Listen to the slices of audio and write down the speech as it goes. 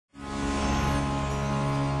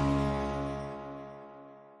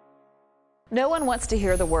No one wants to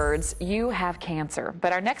hear the words, "You have cancer,"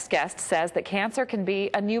 but our next guest says that cancer can be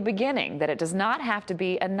a new beginning, that it does not have to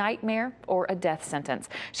be a nightmare or a death sentence.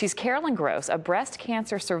 She's Carolyn Gross, a breast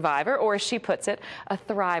cancer survivor, or as she puts it, a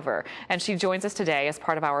thriver. And she joins us today as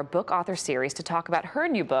part of our book author series to talk about her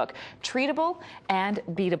new book, Treatable and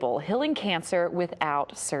Beatable, Healing Cancer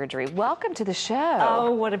Without Surgery. Welcome to the show.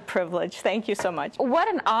 Oh, what a privilege. Thank you so much. What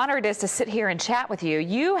an honor it is to sit here and chat with you.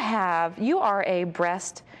 You are a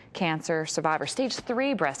breast cancer survivor, stage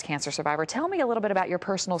 3 breast cancer survivor. Tell me a little bit about your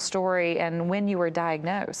personal story and when you were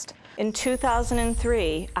diagnosed. In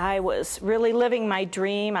 2003, I was really living my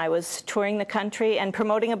dream. I was touring the country and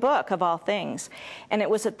promoting a book, of all things. And it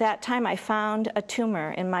was at that time I found a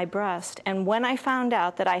tumor in my breast. And when I found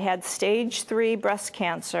out that I had stage 3 breast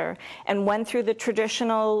cancer and went through the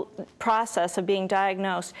traditional process of being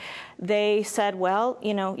diagnosed, they said, well,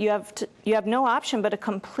 you know, you have no option but a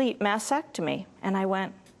complete mastectomy. And I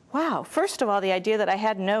went, wow, first of all, the idea that I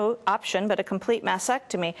had no option but a complete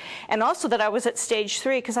mastectomy, and also that I was at stage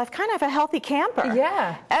 3, because I've kind of a healthy camper.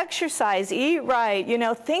 Yeah. Exercise, eat right, you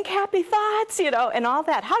know, think happy thoughts, you know, and all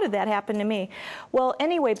that. How did that happen to me? Well,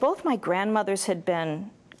 anyway, both my grandmothers had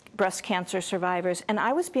been breast cancer survivors, and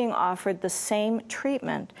I was being offered the same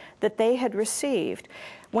treatment that they had received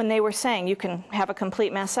when they were saying you can have a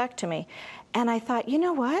complete mastectomy. And I thought, you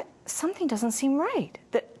know what? Something doesn't seem right.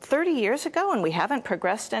 That 30 years ago, and we haven't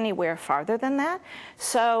progressed anywhere farther than that.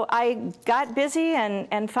 So I got busy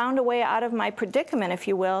and found a way out of my predicament, if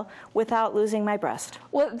you will, without losing my breast.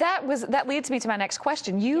 Well, that leads me to my next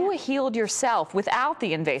question. You healed yourself without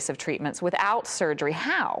the invasive treatments, without surgery.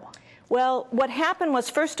 How? Well, what happened was,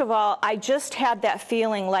 first of all, I just had that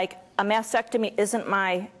feeling like a mastectomy isn't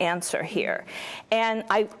my answer here. And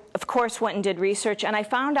I, of course, went and did research, and I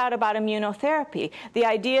found out about immunotherapy, the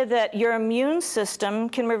idea that your immune system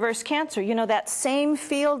can reverse cancer. You know, that same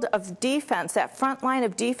field of defense, that front line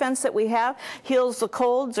of defense that we have, heals the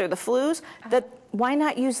colds or the flus, why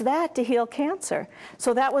not use that to heal cancer?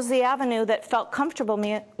 So that was the avenue that felt comfortable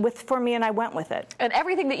for me, and I went with it. And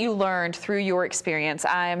everything that you learned through your experience,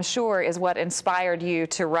 I am sure, is what inspired you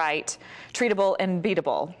to write Treatable and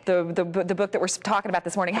Beatable, the book that we're talking about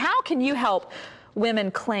this morning. How can you help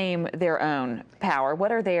women claim their own power?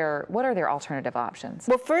 What are their alternative options?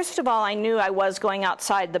 Well, first of all, I knew I was going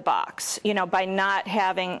outside the box, you know, by not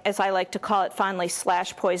having, as I like to call it fondly,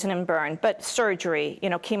 slash, poison, and burn, but surgery, you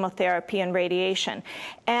know, chemotherapy and radiation.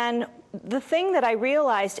 And the thing that I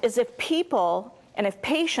realized is if people and if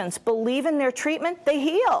patients believe in their treatment, they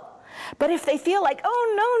heal. But if they feel like,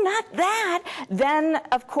 oh, no, not that, then,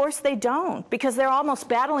 of course, they don't, because they're almost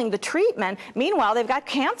battling the treatment. Meanwhile, they've got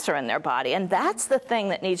cancer in their body, and that's the thing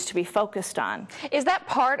that needs to be focused on. Is that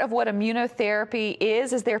part of what immunotherapy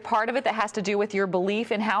is? Is there part of it that has to do with your belief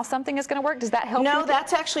in how something is going to work? Does that help you? No,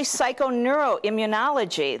 that's actually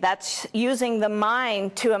psychoneuroimmunology. That's using the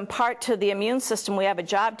mind to impart to the immune system. We have a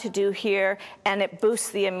job to do here, and it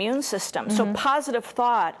boosts the immune system. So positive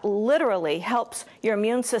thought literally helps your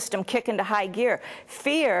immune system kick into high gear.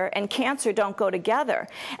 Fear and cancer don't go together.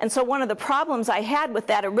 And so one of the problems I had with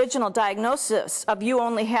that original diagnosis of you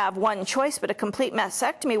only have one choice but a complete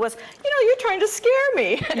mastectomy was, you know, you're trying to scare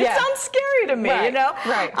me. Yeah. It sounds scary to me, right. you know?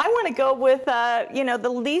 Right. I want to go with, you know, the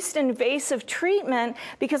least invasive treatment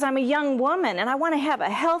because I'm a young woman and I want to have a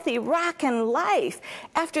healthy, rockin' life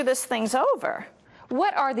after this thing's over.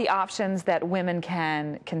 What are the options that women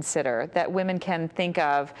can consider, that women can think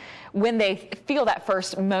of when they feel that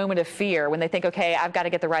first moment of fear, when they think, okay, I've got to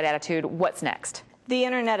get the right attitude, what's next? The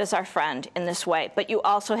internet is our friend in this way, but you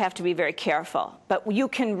also have to be very careful. But you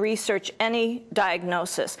can research any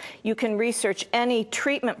diagnosis. You can research any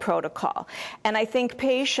treatment protocol. And I think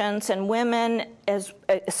patients and women,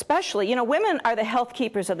 especially, you know, women are the health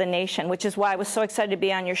keepers of the nation, which is why I was so excited to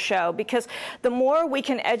be on your show, because the more we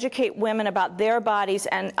can educate women about their bodies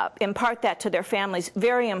and impart that to their families,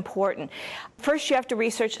 very important. First, you have to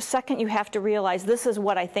research. Second, you have to realize this is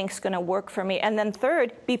what I think is going to work for me. And then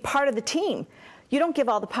third, be part of the team. You don't give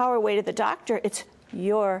all the power away to the doctor. It's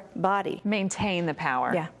your body. Maintain the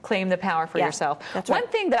power. Yeah. Claim the power for yourself. That's right.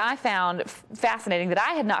 One thing that I found fascinating that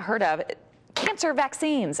I had not heard of, cancer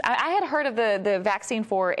vaccines. I had heard of the vaccine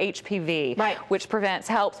for HPV, right, which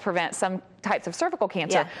helps prevent some types of cervical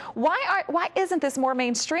cancer. Yeah. Why isn't this more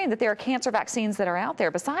mainstream, that there are cancer vaccines that are out there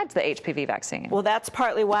besides the HPV vaccine? Well, that's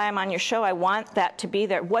partly why I'm on your show. I want that to be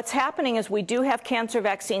there. What's happening is we do have cancer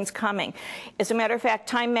vaccines coming. As a matter of fact,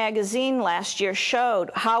 Time magazine last year showed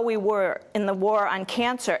how we were in the war on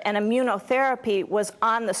cancer, and immunotherapy was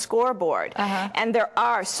on the scoreboard. And there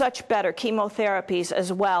are such better chemotherapies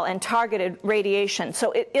as well, and targeted radiation.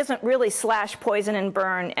 So it isn't really slash, poison, and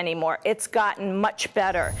burn anymore. It's gotten much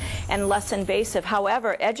better and less less invasive.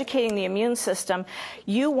 However, educating the immune system,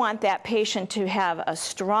 you want that patient to have a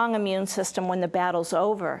strong immune system when the battle's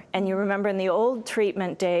over. And you remember in the old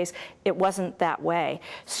treatment days, it wasn't that way.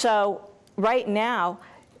 So right now,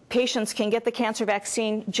 patients can get the cancer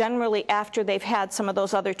vaccine generally after they've had some of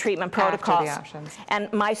those other treatment protocols. After the options.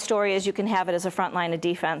 And my story is you can have it as a front line of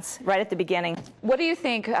defense right at the beginning. What do you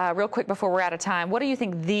think, real quick before we're out of time, what do you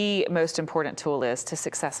think the most important tool is to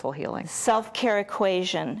successful healing? Self-care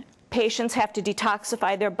equation. Patients have to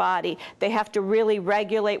detoxify their body. They have to really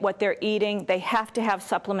regulate what they're eating. They have to have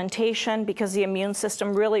supplementation because the immune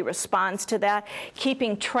system really responds to that.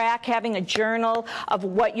 Keeping track, having a journal of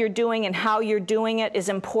what you're doing and how you're doing it is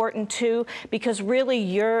important too, because really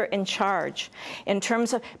you're in charge. In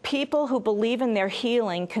terms of people who believe in their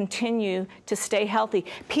healing continue to stay healthy.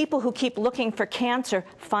 People who keep looking for cancer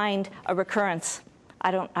find a recurrence.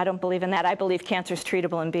 I don't believe in that. I believe cancer is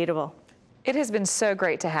treatable and beatable. It has been so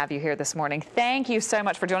great to have you here this morning. Thank you so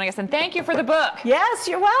much for joining us, and thank you for the book. Yes,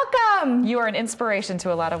 you're welcome. You are an inspiration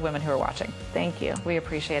to a lot of women who are watching. Thank you. We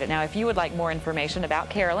appreciate it. Now, if you would like more information about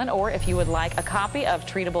Carolyn, or if you would like a copy of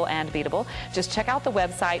Treatable and Beatable, just check out the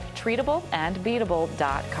website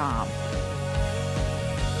treatableandbeatable.com.